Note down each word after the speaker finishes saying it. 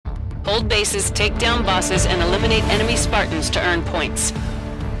hold bases, take down bosses, and eliminate enemy Spartans to earn points.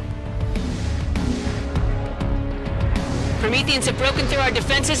 Prometheans have broken through our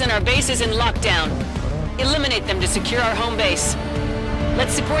defenses and our base is in lockdown. Eliminate them to secure our home base.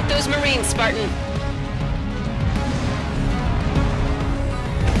 Let's support those Marines, Spartan.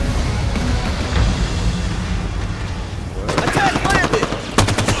 Attack landed!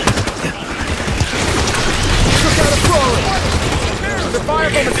 Took out a crawler! Under fire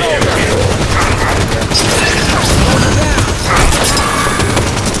from a soldier!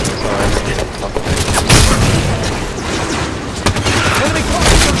 Enemy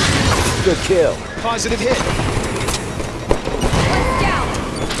crawler! Good kill. Positive hit.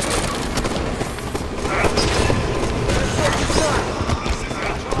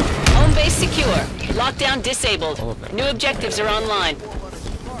 Home base secure. Lockdown disabled. New objectives are online.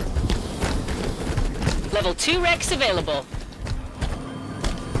 Level 2 Rex available.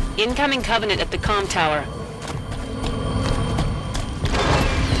 Incoming Covenant at the comm tower.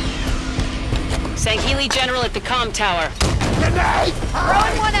 Sanghili General at the comm tower.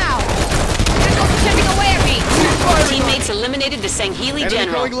 Throwing one out! Missiles chipping away at me! Teammates eliminated the Sanghili Enemy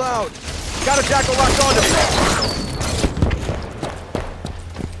General. going loud. Got a jackal locked onto me.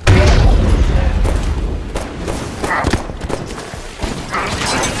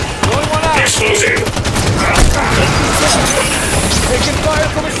 Throwing one out. Explosive! Taking fire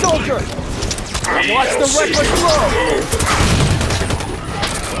from a soldier. Watch the reckless throw.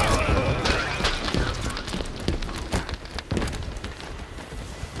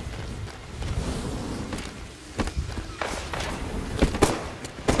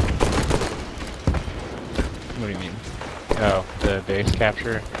 What do you mean? Oh, the base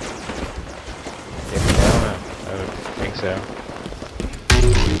capture? Yeah, I would think so.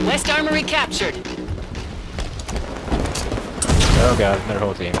 West Armory captured. Oh god, their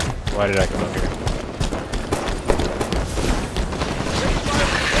whole team. Why did I come up here?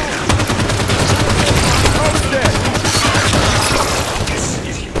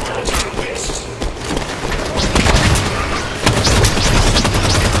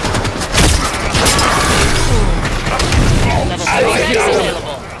 Level 3 Rex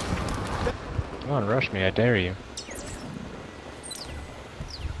available. Come on, rush me, I dare you.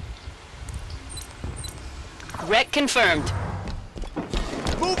 Wreck confirmed.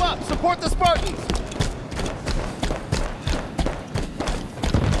 Move up. Support the Spartans.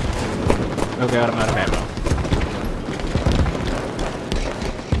 Oh god, I'm out of ammo.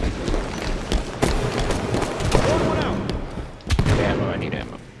 Throwing one out. Ammo, I need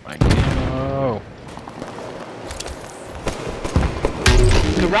ammo. I need ammo.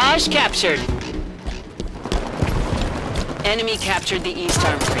 Garage captured. Enemy captured the East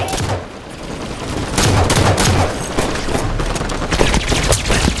Armory.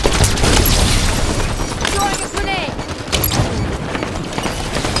 Throwing a grenade!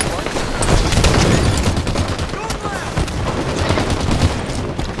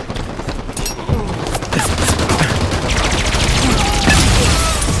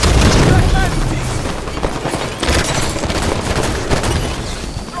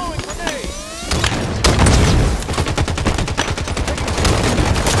 Throwing grenade.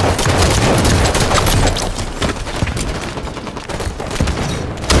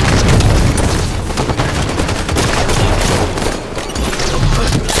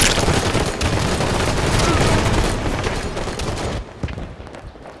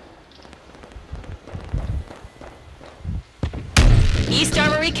 East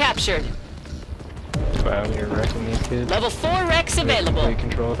Armory captured. Wow, you're wrecking these kids. Level 4 Rex available. Complete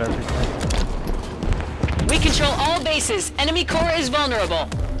control of everything. We control all bases. Enemy core is vulnerable.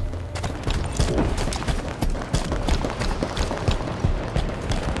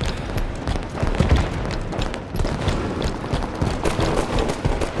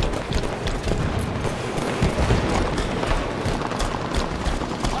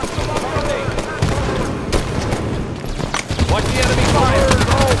 Watch the enemy fire.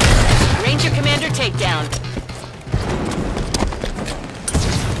 Ranger Commander takedown.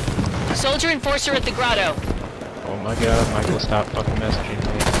 Soldier Enforcer at the grotto. Oh my god, Michael, stop fucking messaging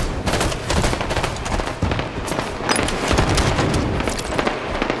me.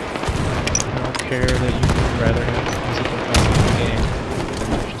 I don't care that you would rather have physical copy of the game than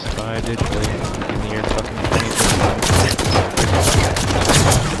just buy digitally in the year fucking 2021.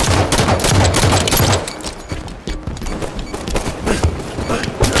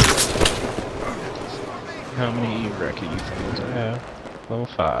 How many E-Wrecky things I have? Level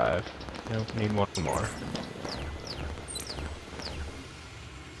 5. Nope, need one more.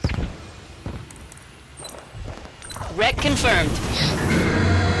 Wreck confirmed.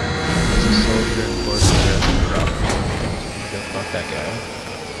 that guy.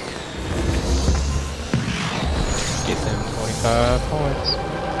 Get them 25 points.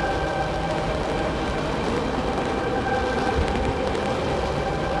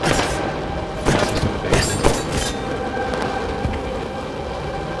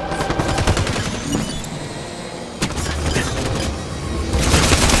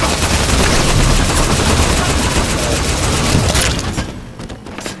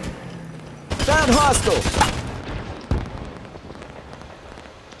 Found hostile.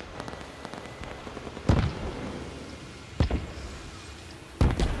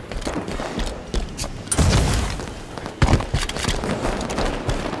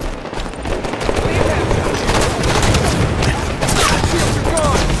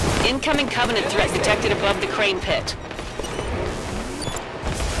 Incoming Covenant threat detected above the crane pit.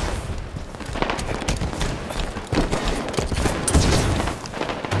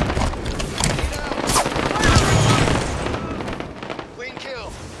 Clean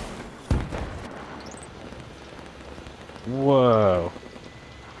kill. Whoa.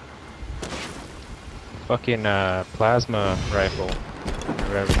 Fucking plasma rifle,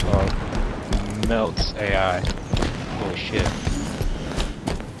 whatever it's called, melts AI. Holy shit.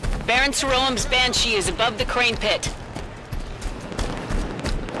 Baron Saroam's Banshee is above the crane pit.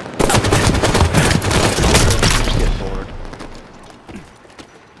 Just get forward.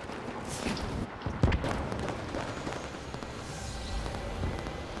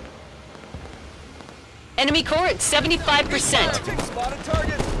 Enemy core at 75%. Spotted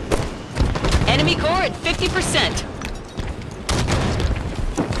target. Enemy core at 50%.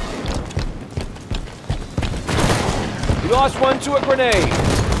 We lost one to a grenade.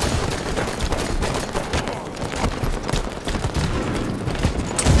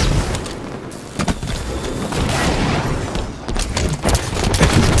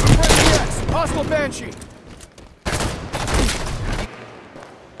 Hostile Banshee.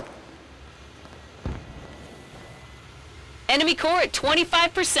 Enemy core at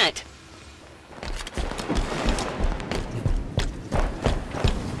 25%.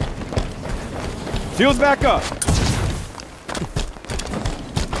 Shields back up.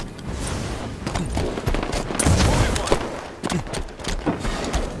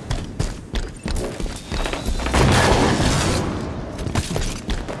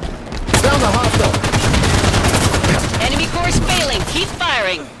 Found the hostile. Enemy core is failing. Keep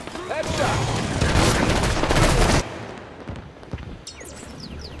firing. Headshot.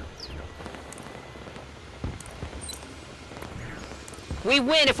 We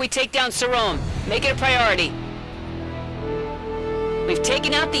win if we take down Saroam. Make it a priority. We've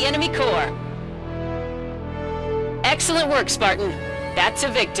taken out the enemy core. Excellent work, Spartan. That's a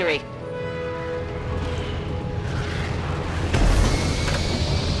victory.